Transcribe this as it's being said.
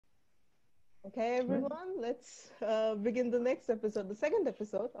Okay, everyone, let's begin the next episode, the second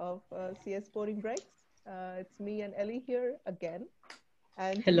episode of CS Boarding Breaks. It's me and Ellie here again.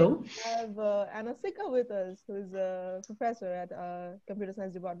 And today Hello. we have Anna Sigga with us, who is a professor at Computer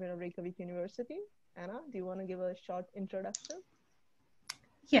Science Department of Reykjavik University. Anna, do you want to give a short introduction?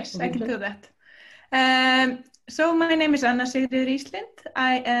 Yes, I can do that. So my name is Anna Sigríður Islind.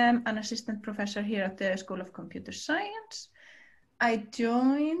 I am an assistant professor here at the School of Computer Science. I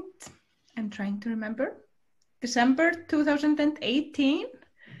joined, I'm trying to remember, December 2018.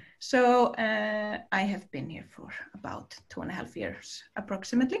 So I have been here for about 2.5 years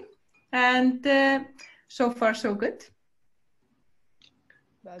approximately. And so far so good.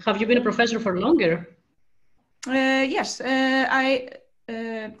 Have you been a professor for longer? Yes, I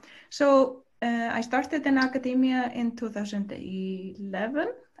started in academia in 2011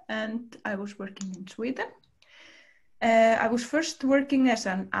 and I was working in Sweden. I was first working as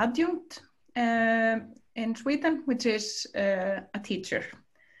an adjunct in Sweden, which is a teacher.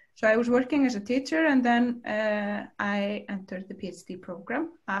 So I was working as a teacher and then I entered the PhD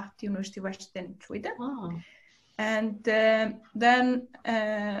program at University of West in Sweden. Oh. And then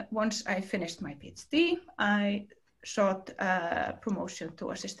once I finished my PhD, I sought a promotion to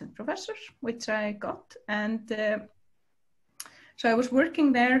assistant professor, which I got. And so I was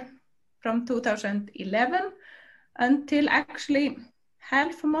working there from 2011 until actually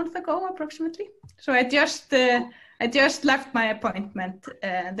half a month ago, approximately. So I just left my appointment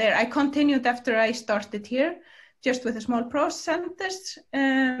there. I continued after I started here, just with a small process,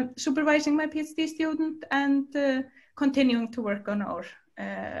 supervising my PhD student and continuing to work on our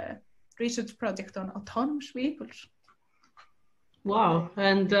research project on autonomous vehicles. Wow.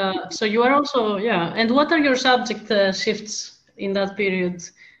 And so you are also, and what are your subject shifts in that period?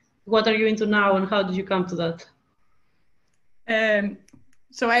 What are you into now and how did you come to that?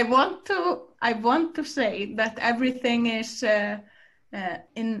 So I want to say that everything is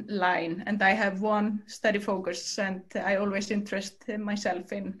in line, and I have one study focus, and I always interest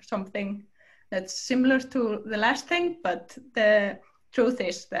myself in something that's similar to the last thing, but the truth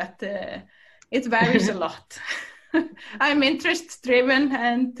is that it varies a lot. I'm interest driven,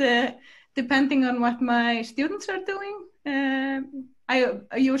 and depending on what my students are doing, I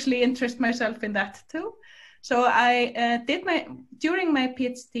usually interest myself in that too. So I did during my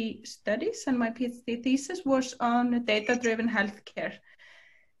PhD studies, and my PhD thesis was on data-driven healthcare,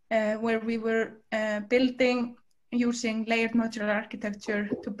 where we were building using layered modular architecture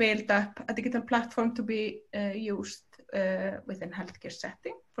to build up a digital platform to be used within healthcare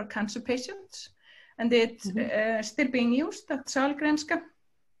setting for cancer patients. And it's still being used at Sahlgrenska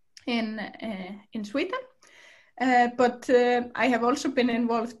in Sweden. But I have also been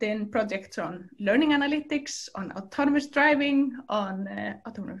involved in projects on learning analytics, on autonomous driving, on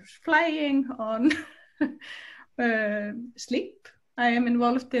autonomous flying, on sleep. I am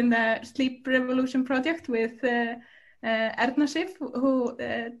involved in the Sleep Revolution project with Erna Sif, who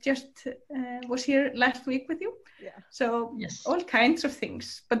just was here last week with you. Yeah. So yes. All kinds of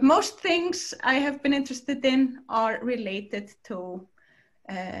things. But most things I have been interested in are related to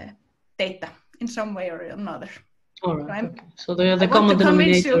data in some way or another. All right. So okay. So the common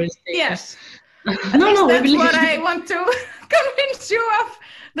denominator is data. Yes. No, that's what I want to convince you of,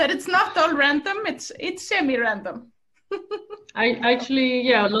 that it's not all random, it's semi-random. I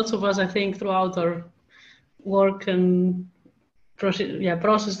actually, lots of us, I think, throughout our work and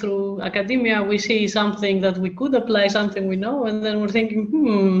process through academia, we see something that we could apply, something we know, and then we're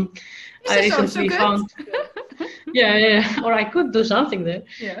thinking, I recently found... or I could do something there.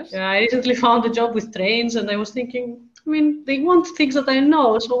 Yes. I recently found a job with trains, and I was thinking, they want things that I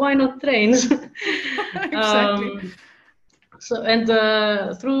know, so why not trains? Exactly. So and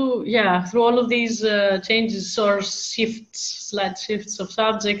through all of these changes or slight shifts of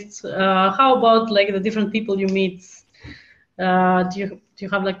subjects, how about like the different people you meet? Do you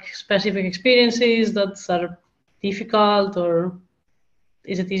have like specific experiences that are difficult, or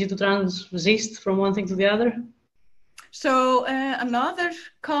is it easy to transit from one thing to the other? So another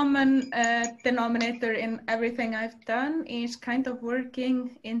common denominator in everything I've done is kind of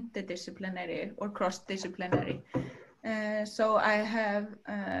working interdisciplinary or cross-disciplinary. So I have,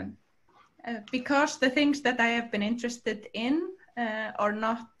 because the things that I have been interested in are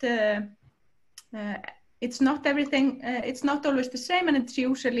not, it's not everything, it's not always the same, and it's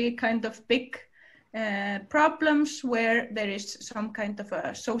usually kind of big problems where there is some kind of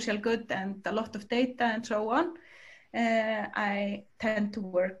a social good and a lot of data and so on. I tend to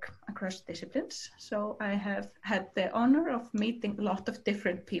work across disciplines. So I have had the honor of meeting a lot of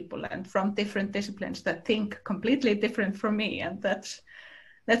different people and from different disciplines that think completely different from me. And that's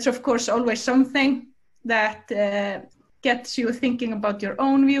that's of course always something that gets you thinking about your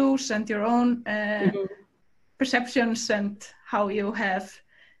own views and your own perceptions and how you have,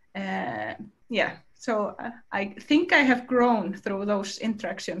 So I think I have grown through those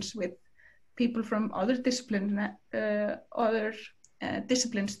interactions with people from other disciplines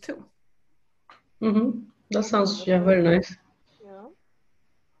too. That sounds very nice. Yeah.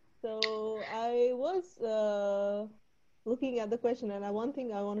 So I was looking at the question, and one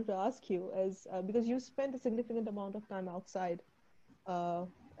thing I wanted to ask you is because you spent a significant amount of time outside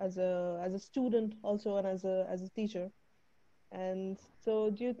as a student also and as a teacher, and so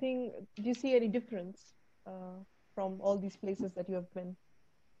do you see any difference from all these places that you have been?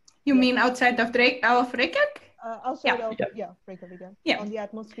 You mean outside of Reykjavik? Outside of Reykjavik, on the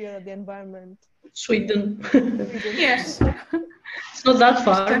atmosphere, the environment. Sweden. Yes. It's not that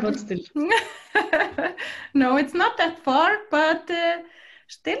far, but still. No, it's not that far, but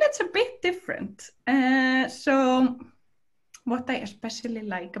still it's a bit different. So what I especially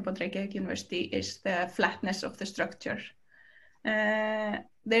like about Reykjavik University is the flatness of the structure.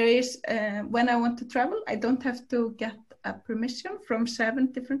 There is, when I want to travel, I don't have to get a permission from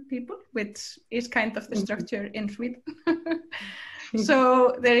 7 different people, which is kind of the structure in Sweden.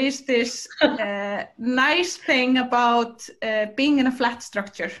 So there is this nice thing about being in a flat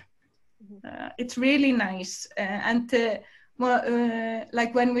structure. It's really nice.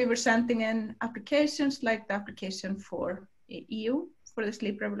 Like when we were sending in applications, like the application for EU, for the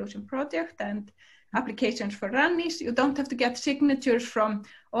Sleep Revolution project, and applications for RANIs, you don't have to get signatures from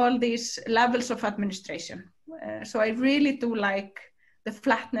all these levels of administration. So I really do like the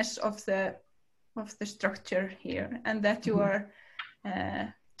flatness of the structure here, and that you are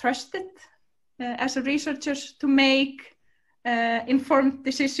trusted as a researcher to make informed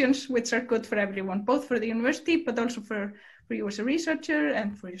decisions which are good for everyone, both for the university, but also for you as a researcher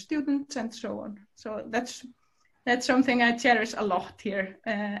and for your students and so on. So that's something I cherish a lot here.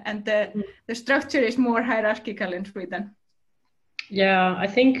 And the structure is more hierarchical in Sweden. Yeah, I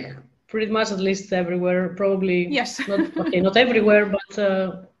think pretty much at least everywhere, probably. Yes. Not everywhere,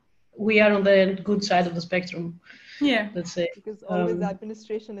 but we are on the good side of the spectrum. Yeah. Let's say. Because always the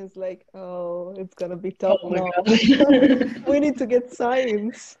administration is like, oh, it's going to be tough now. We need to get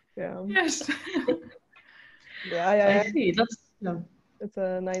science. Yeah. Yes. I see. It's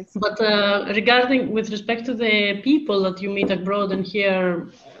a nice. But regarding with respect to the people that you meet abroad and here,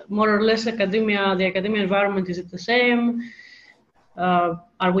 more or less the academia environment, is it the same?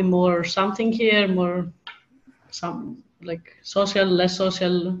 Are we more something here, more some like social, less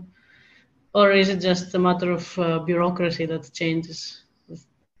social, or is it just a matter of bureaucracy that changes with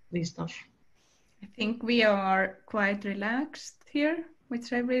this stuff? I think we are quite relaxed here,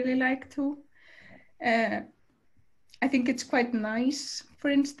 which I really like too. I think it's quite nice. For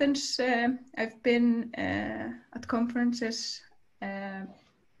instance, I've been at conferences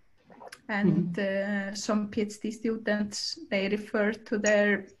and some PhD students, they refer to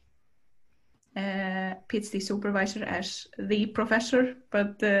their PhD supervisor as the professor,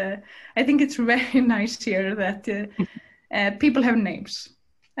 but I think it's very nice here that people have names,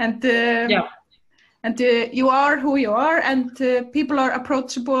 and you are who you are, and people are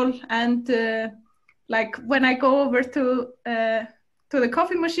approachable, and like when I go over to the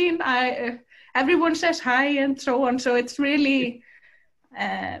coffee machine, everyone says hi and so on. So it's really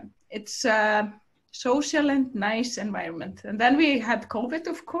it's a social and nice environment. And then we had COVID,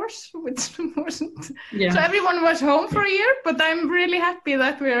 of course, which wasn't. So everyone was home for a year. But I'm really happy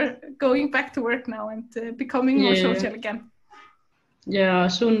that we're going back to work now and becoming more social again. Yeah,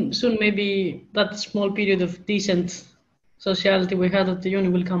 soon maybe that small period of decent sociality we had at the uni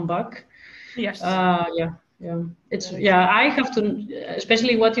will come back. Yes. It's I have to,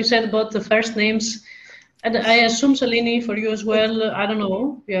 especially what you said about the first names, and I assume Shalini for you as well. I don't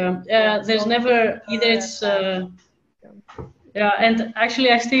know. There's never either. It's and actually,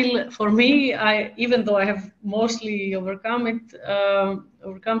 I still, for me, even though I have mostly overcome it,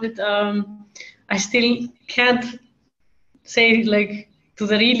 I still can't say like to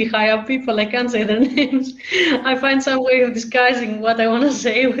the really high up people. I can't say their names. I find some way of disguising what I want to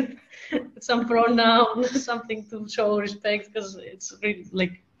say with some pronoun, something to show respect, because it's really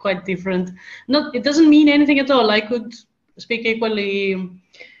like quite different. It doesn't mean anything at all. I could speak equally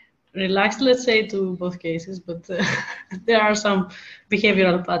relaxed, let's say, to both cases, but there are some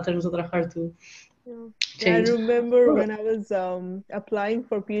behavioral patterns that are hard to change. I remember when I was applying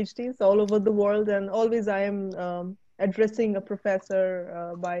for PhDs all over the world, and always I am addressing a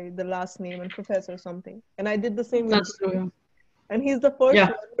professor by the last name and professor something, and I did the same. That's true. And he's the first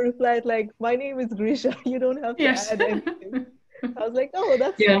one who replied like, my name is Grisha, you don't have to add anything. I was like, oh,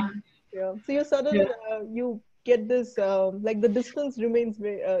 that's Yeah. yeah. So you sudden Yeah. you get this like the distance remains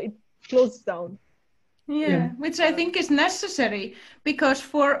very it closes down. Yeah, which I think is necessary because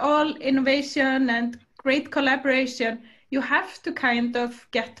for all innovation and great collaboration, you have to kind of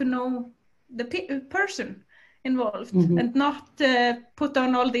get to know the person involved and not put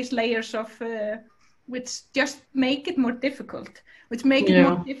on all these layers of which just make it more difficult, which make it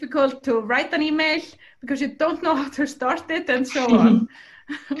more difficult to write an email because you don't know how to start it and so on.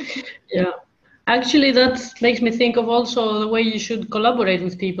 Yeah. Actually, that makes me think of also the way you should collaborate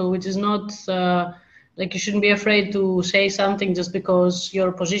with people, which is not like you shouldn't be afraid to say something just because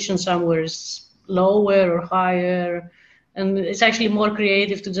your position somewhere is lower or higher. And it's actually more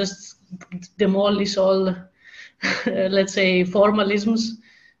creative to just demolish all, let's say, formalisms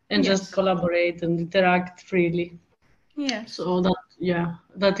and just collaborate and interact freely. Yes. So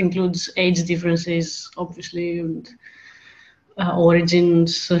that includes age differences, obviously, and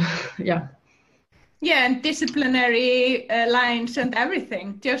origins. Yeah. Yeah, and disciplinary lines and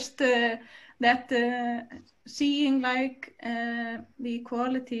everything. Just that seeing like the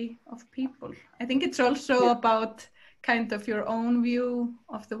equality of people. I think it's also about kind of your own view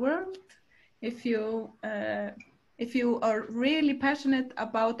of the world. If you are really passionate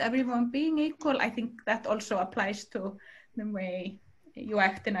about everyone being equal, I think that also applies to the way you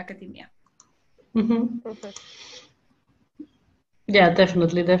act in academia. Perfect. Yeah,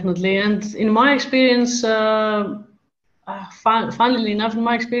 definitely. And in my experience, funnily enough, in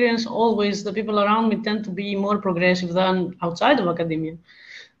my experience, always the people around me tend to be more progressive than outside of academia.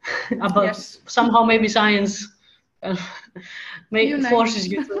 About somehow maybe science forces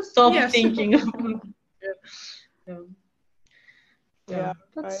you to stop thinking. Yeah.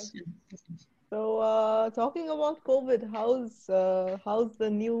 Right. So talking about COVID, how's the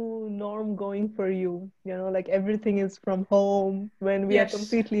new norm going for you? You know, like everything is from home when we are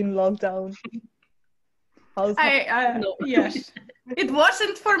completely in lockdown. Yes. It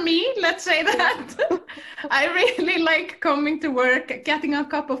wasn't for me, let's say that. I really like coming to work, getting a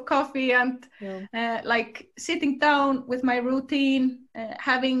cup of coffee and like sitting down with my routine,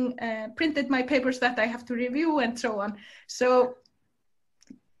 having printed my papers that I have to review and so on. So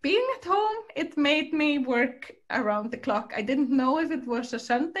being at home, it made me work around the clock. I didn't know if it was a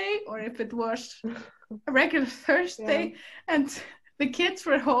Sunday or if it was a regular Thursday. And the kids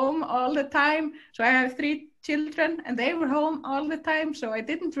were home all the time. So I have 3 children and they were home all the time. So I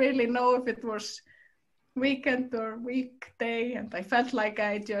didn't really know if it was weekend or weekday. And I felt like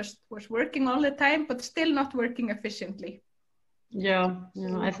I just was working all the time, but still not working efficiently. Yeah,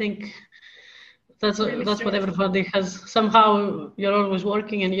 I think that's what everybody has. Somehow you're always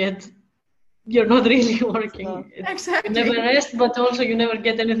working and yet you're not really working. Exactly. You never rest, but also you never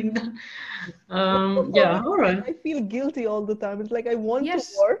get anything done. All right. I feel guilty all the time. It's like I want to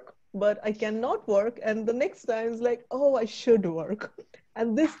work, but I cannot work. And the next time it's like, oh, I should work.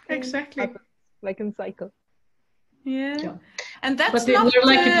 And this happens, like in cycle. Yeah. And that's but not... we're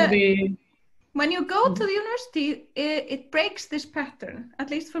lucky to be... When you go to the university, it breaks this pattern, at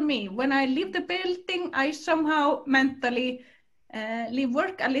least for me. When I leave the building, I somehow mentally leave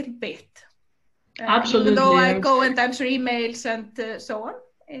work a little bit. Absolutely. Even though I go and answer emails and so on,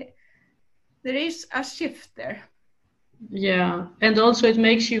 there is a shift there. Yeah, and also it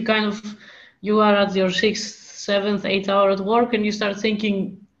makes you kind of, you are at your 6th, 7th, 8th hour at work and you start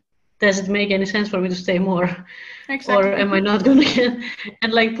thinking, does it make any sense for me to stay more? Exactly. Or am I not going to get,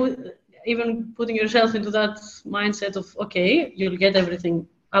 and like even putting yourself into that mindset of, okay, you'll get everything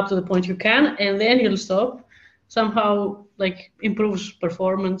up to the point you can, and then you'll stop, somehow like improves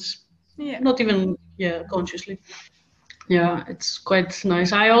performance. Not even consciously. Yeah, it's quite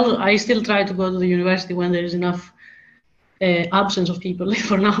nice. I still try to go to the university when there is enough absence of people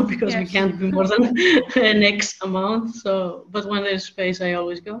for now, because we can't be more than an X amount. So, but when there's space, I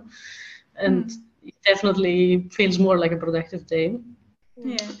always go, and it definitely feels more like a productive day.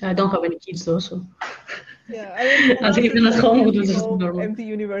 Yeah. I don't have any kids though, so yeah, I mean, I think even at home would just normal. Empty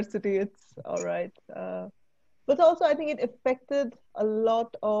university, it's all right. But also, I think it affected a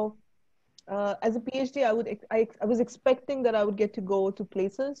lot of. As a PhD, I was expecting that I would get to go to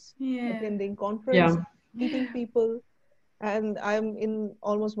places, attending conference, meeting people, and I'm in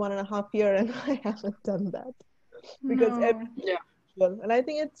almost 1.5 years and I haven't done that because and I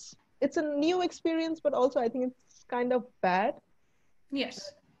think it's a new experience, but also I think it's kind of bad.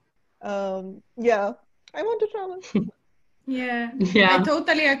 Yes. I want to travel. Yeah, I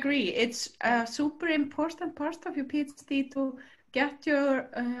totally agree. It's a super important part of your PhD to get your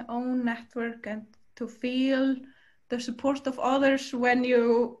own network and to feel the support of others when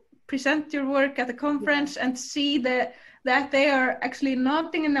you present your work at a conference and see the that they are actually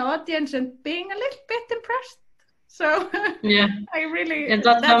nodding in the audience and being a little bit impressed. So Yeah. I really, And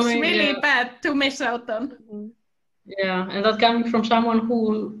that's really bad to miss out on. Mm-hmm. Yeah, and that coming from someone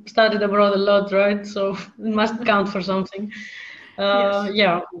who studied abroad a lot, right? So it must count for something.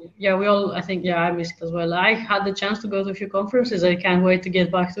 Yes. Yeah, we all, I think, I miss it as well. I had the chance to go to a few conferences. I can't wait to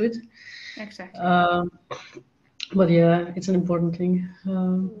get back to it. Exactly. But yeah, it's an important thing.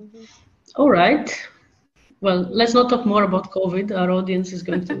 Mm-hmm. All right. Well, let's not talk more about COVID. Our audience is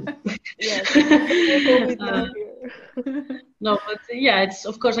going to. Yes, COVID now here. No, but yeah, it's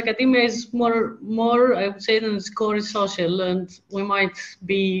of course academia is more I would say than its core is social, and we might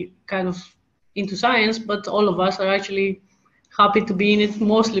be kind of into science, but all of us are actually happy to be in it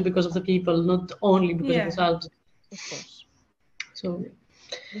mostly because of the people, not only because of the subject. Of course. So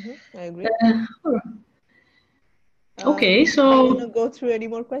I agree. All right. Okay, so I want to go through any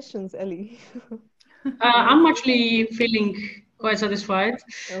more questions, Ellie. I'm actually feeling quite satisfied.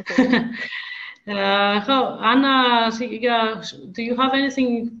 Okay. How, Anna, Sigga, do you have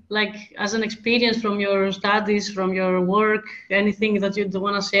anything like as an experience from your studies, from your work, anything that you'd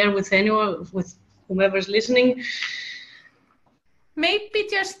want to share with anyone, with whomever's listening? Maybe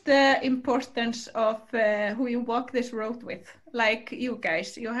just the importance of who you walk this road with, like you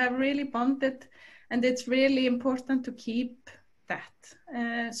guys. You have really bonded, and it's really important to keep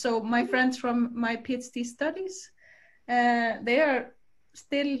that. So my friends from my PhD studies, they are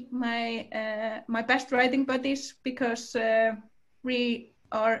still my best writing buddies because we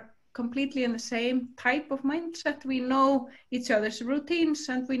are completely in the same type of mindset. We know each other's routines,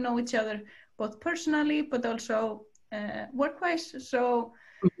 and we know each other both personally, but also work-wise. So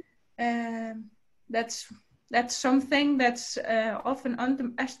that's something that's often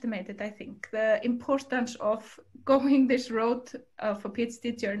underestimated, I think, the importance of going this road of a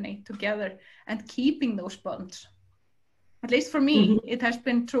PhD journey together and keeping those bonds. At least for me, it has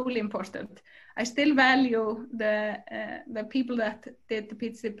been truly important. I still value the people that did the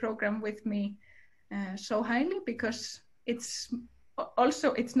PhD program with me so highly, because it's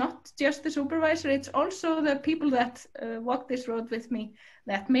not just the supervisor, it's also the people that walked this road with me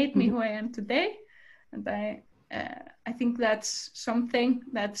that made me who I am today. And I think that's something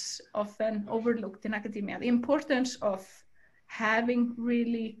that's often overlooked in academia, the importance of having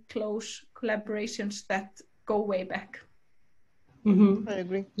really close collaborations that go way back. I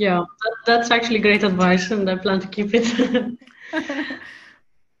agree. Yeah, that's actually great advice, and I plan to keep it.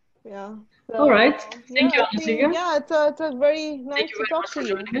 Yeah. So, all right. Thank you, Anna Sigga. Yeah, it was very nice to talk to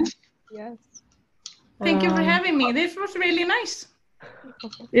you. Yes. Thank you for having me. This was really nice.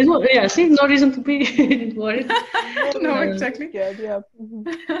 It was, yeah, see, no reason to be worried. No, exactly. Yeah.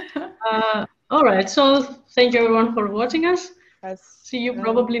 All right. So thank you everyone for watching us. Yes. See you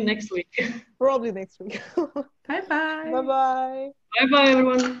probably next week. Probably next week. Bye-bye. Bye-bye. Bye-bye,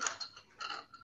 everyone.